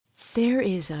There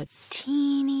is a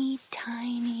teeny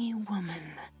tiny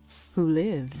woman who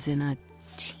lives in a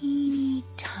teeny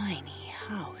tiny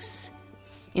house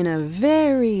in a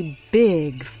very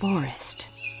big forest.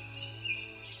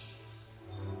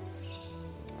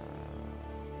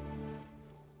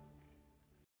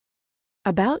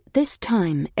 About this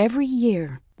time every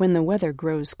year, when the weather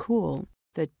grows cool,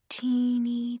 the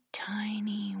teeny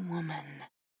tiny woman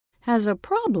has a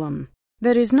problem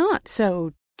that is not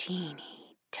so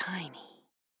teeny tiny.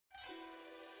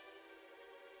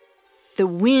 The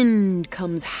wind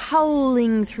comes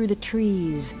howling through the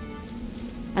trees,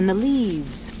 and the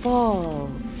leaves fall,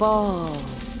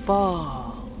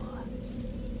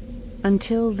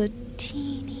 until the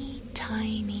teeny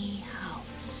tiny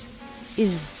house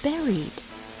is buried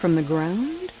from the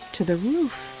ground to the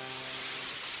roof.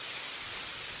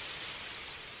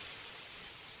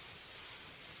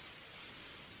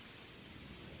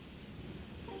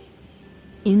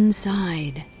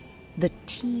 Inside, the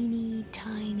teeny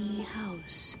tiny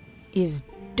house is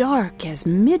dark as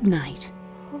midnight.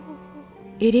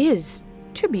 It is,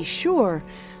 to be sure,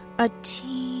 a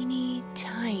teeny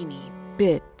tiny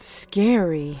bit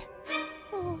scary.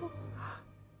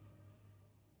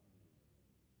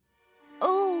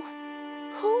 Oh,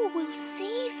 who will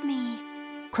save me?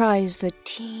 Cries the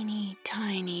teeny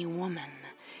tiny woman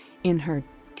in her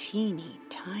teeny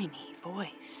tiny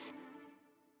voice.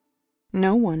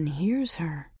 No one hears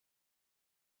her.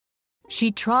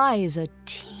 She tries a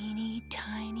teeny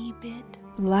tiny bit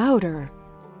louder.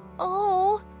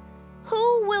 Oh,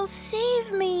 who will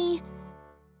save me?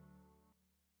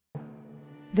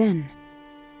 Then,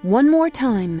 one more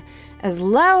time, as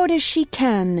loud as she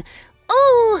can,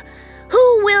 oh,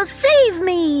 who will save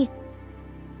me?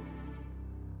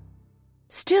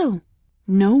 Still,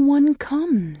 no one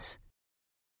comes.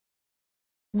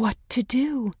 What to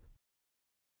do?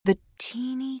 The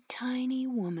teeny tiny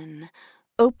woman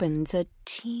opens a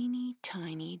teeny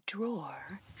tiny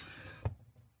drawer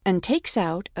and takes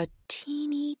out a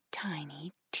teeny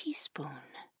tiny teaspoon.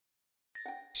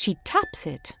 She taps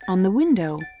it on the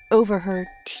window over her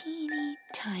teeny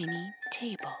tiny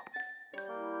table.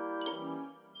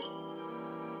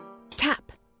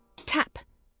 Tap, tap,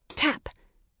 tap.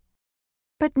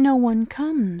 But no one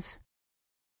comes.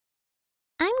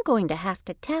 I'm going to have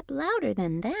to tap louder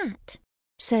than that,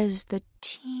 says the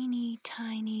teeny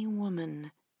tiny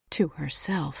woman to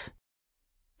herself.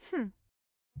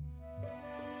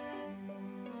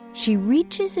 She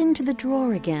reaches into the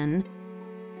drawer again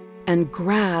and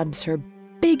grabs her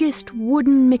biggest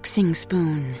wooden mixing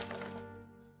spoon.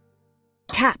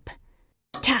 Tap,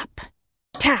 tap,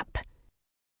 tap.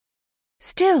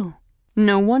 Still,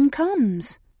 no one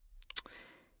comes.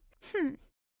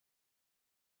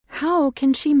 How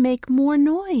can she make more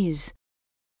noise?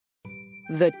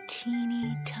 The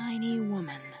teeny tiny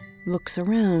woman looks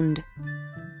around.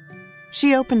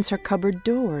 She opens her cupboard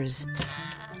doors.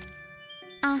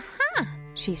 Aha,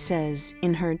 she says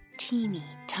in her teeny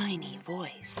tiny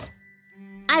voice.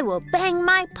 I will bang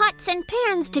my pots and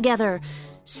pans together.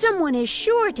 Someone is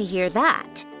sure to hear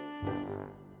that.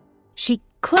 She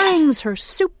clangs her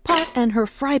soup pot and her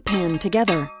fry pan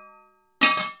together.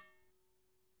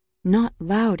 Not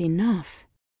loud enough.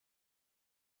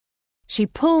 She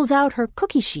pulls out her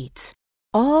cookie sheets,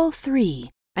 all three,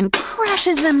 and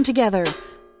crashes them together.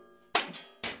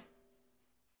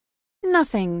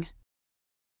 Nothing.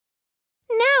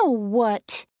 Now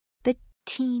what? The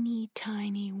teeny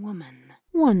tiny woman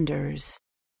wonders.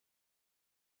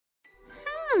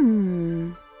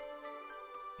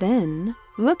 Then,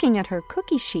 looking at her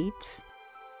cookie sheets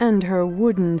and her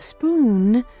wooden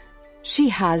spoon, she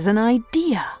has an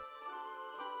idea.